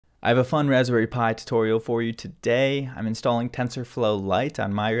I have a fun Raspberry Pi tutorial for you today. I'm installing TensorFlow Lite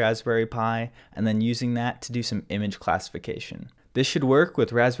on my Raspberry Pi and then using that to do some image classification. This should work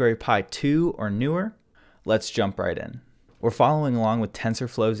with Raspberry Pi 2 or newer. Let's jump right in. We're following along with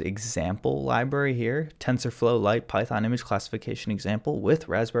TensorFlow's example library here, TensorFlow Lite Python image classification example with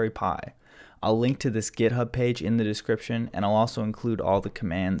Raspberry Pi. I'll link to this GitHub page in the description, and I'll also include all the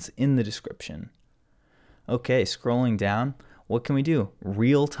commands in the description. Okay, scrolling down. What can we do?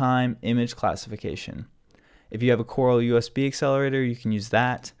 Real-time image classification. If you have a Coral USB accelerator, you can use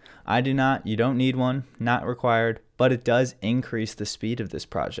that. I do not. You don't need one. Not required, but it does increase the speed of this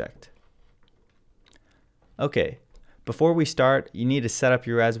project. Okay, before we start, you need to set up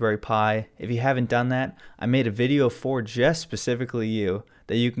your Raspberry Pi. If you haven't done that, I made a video for just specifically you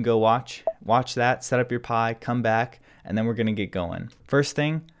that you can go watch that, set up your Pi, come back, and then we're going to get going. First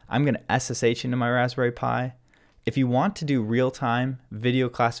thing, I'm going to SSH into my Raspberry Pi. If you want to do real-time video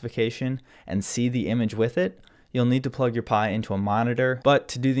classification and see the image with it, you'll need to plug your Pi into a monitor. But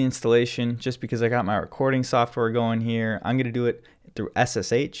to do the installation, just because I got my recording software going here, I'm going to do it through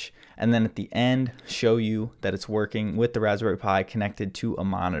SSH, and then at the end show you that it's working with the Raspberry Pi connected to a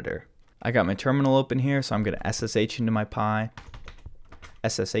monitor. I got my terminal open here, so I'm going to SSH into my Pi.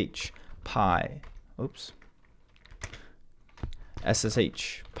 SSH Pi. Oops.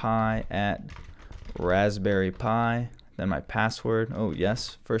 SSH Pi at Raspberry Pi, then my password. Oh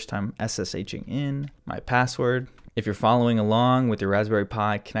yes, first time SSHing in. My password. If you're following along with your Raspberry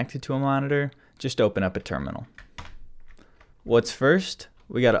Pi connected to a monitor, just open up a terminal. What's first?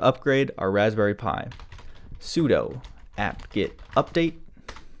 We got to upgrade our Raspberry Pi. Sudo apt-get update.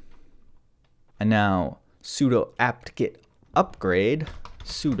 And now sudo apt-get upgrade.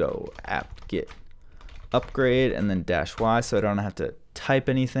 Sudo apt-get upgrade and then -y so I don't have to type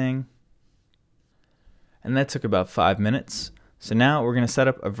anything. And that took about 5 minutes. So now we're going to set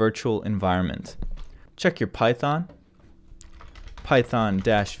up a virtual environment. Check your Python.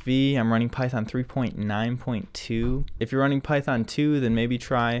 Python-v. I'm running Python 3.9.2. If you're running Python 2, then maybe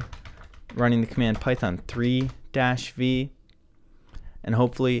try running the command Python 3-v. And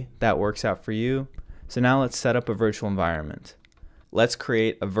hopefully that works out for you. So now let's set up a virtual environment. Let's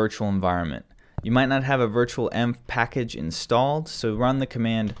create a virtual environment. You might not have a virtualenv package installed, so run the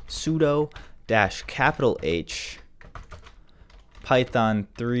command sudo -H Python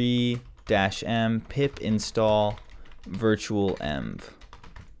 3-m pip install virtualenv.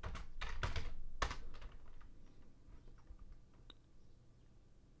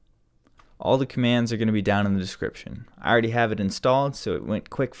 All the commands are going to be down in the description. I already have it installed, so it went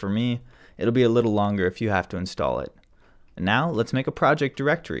quick for me. It'll be a little longer if you have to install it. And now let's make a project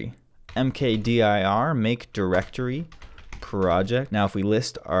directory. mkdir make directory project. Now if we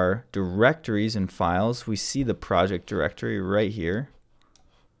list our directories and files, we see the project directory right here.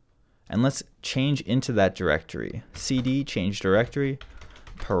 And let's change into that directory. cd change directory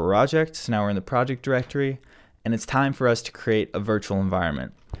project. So now we're in the project directory, and it's time for us to create a virtual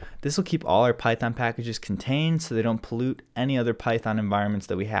environment. This will keep all our Python packages contained so they don't pollute any other Python environments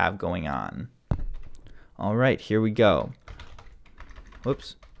that we have going on. All right, here we go.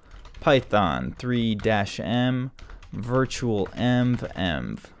 Whoops. Python 3-m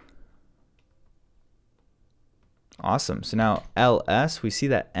virtualenv. Awesome. So now ls, we see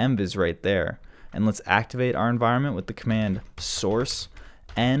that env is right there. And let's activate our environment with the command source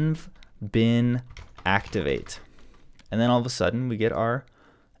env bin activate. And then all of a sudden we get our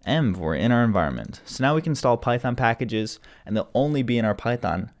env. We're in our environment. So now we can install Python packages, and they'll only be in our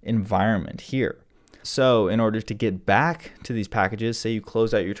Python environment here. So in order to get back to these packages, say you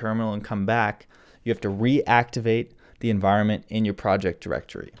close out your terminal and come back, you have to reactivate the environment in your project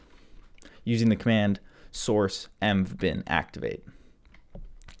directory using the command source env bin activate.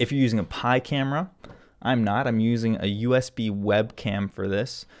 If you're using a picamera, I'm not. I'm using a USB webcam for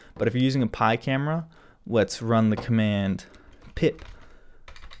this. But if you're using a picamera, let's run the command pip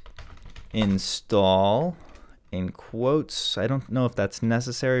install in quotes. I don't know if that's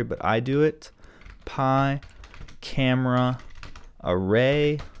necessary, but I do it. Pi camera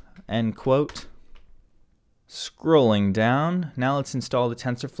array end quote. Scrolling down, now let's install the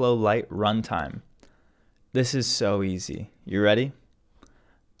TensorFlow Lite runtime. This is so easy. You ready?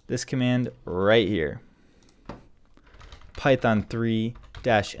 This command right here. Python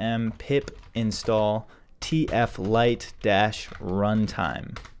 3-m pip install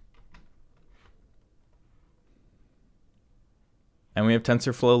tflite-runtime. And we have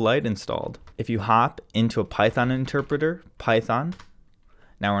TensorFlow Lite installed. If you hop into a Python interpreter, Python,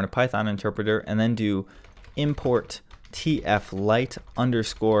 now we're in a Python interpreter, and then do import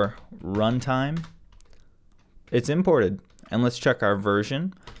tflite_runtime. It's imported. And let's check our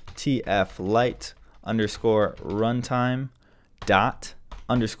version. tflite_runtime dot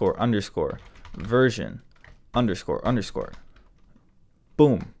 __ version __.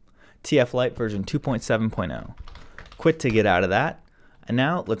 Boom. tflite version 2.7.0. Quit to get out of that. And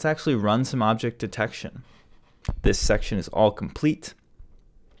now let's actually run some object detection. This section is all complete.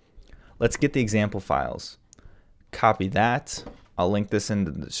 Let's get the example files. Copy that. I'll link this in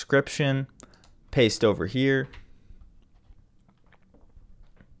the description. Paste over here.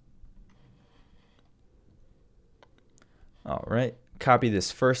 All right. Copy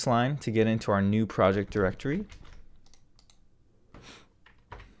this first line to get into our new project directory.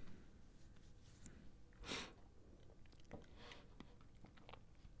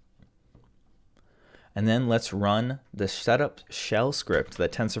 And then let's run the setup shell script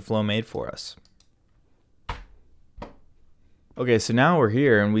that TensorFlow made for us. Okay, so now we're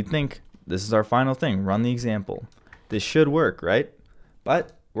here and we think this is our final thing, run the example. This should work, right?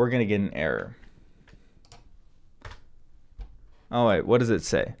 But we're gonna get an error. Oh wait, what does it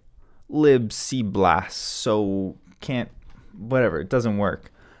say? libc-blast, so can't, whatever, it doesn't work.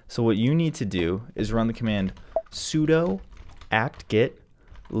 So what you need to do is run the command sudo apt-get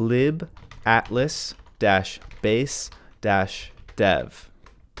libatlas-base-dev.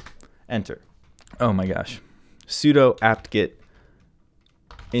 Enter. Oh my gosh. Sudo apt-get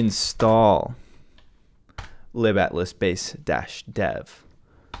install libatlas-base-dev.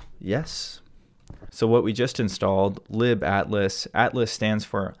 Yes. So what we just installed, libatlas, atlas stands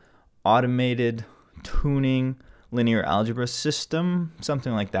for Automated Tuning Linear Algebra System,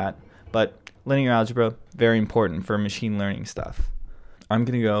 something like that. But linear algebra, very important for machine learning stuff. I'm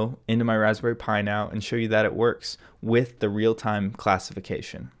going to go into my Raspberry Pi now and show you that it works with the real-time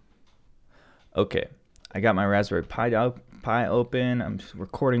classification. Okay, I got my Raspberry Pi open. I'm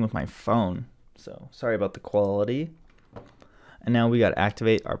recording with my phone, so sorry about the quality. And now we got to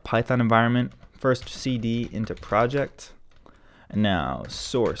activate our Python environment. First cd into project, and now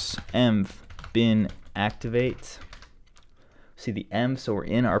source env bin activate. See the env, so we're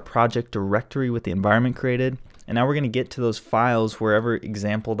in our project directory with the environment created. And now we're going to get to those files wherever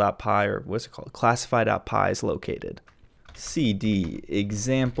example.py or what's it called, classify.py is located. cd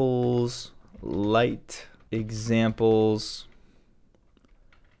examples, light examples,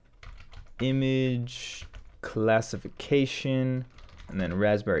 image classification, and then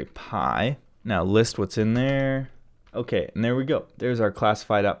Raspberry Pi. Now list what's in there. Okay, and there we go. There's our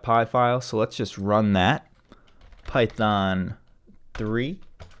classify.py file. So let's just run that. Python 3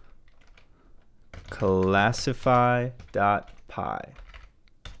 classify.py.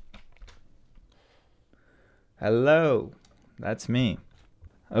 Hello, that's me.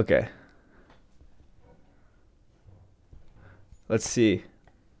 Okay. Let's see.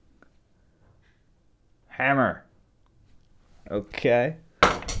 Hammer. Okay.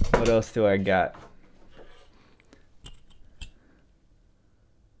 What else do I got?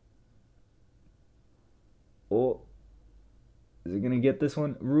 Oh, is it gonna get this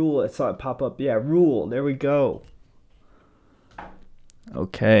one? Rule. I saw it pop up. Yeah, rule. There we go.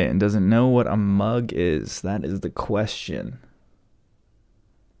 Okay, and doesn't know what a mug is. That is the question.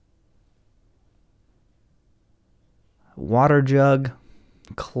 Water jug.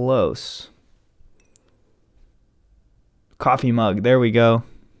 Close. Coffee mug. There we go.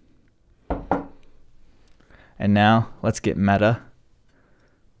 And now let's get meta.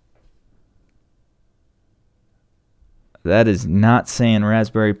 That is not saying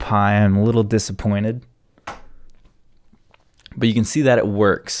Raspberry Pi. I'm a little disappointed. But you can see that it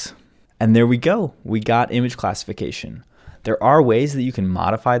works. And there we go. We got image classification. There are ways that you can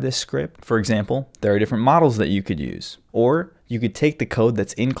modify this script. For example, there are different models that you could use. Or you could take the code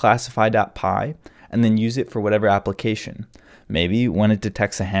that's in classify.py and then use it for whatever application. Maybe when it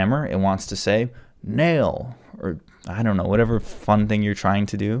detects a hammer, it wants to say nail, or I don't know, whatever fun thing you're trying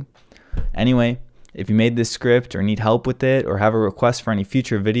to do. Anyway, if you made this script or need help with it or have a request for any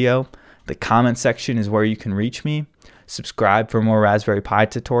future video, the comment section is where you can reach me. Subscribe for more Raspberry Pi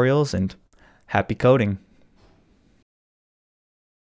tutorials, and happy coding.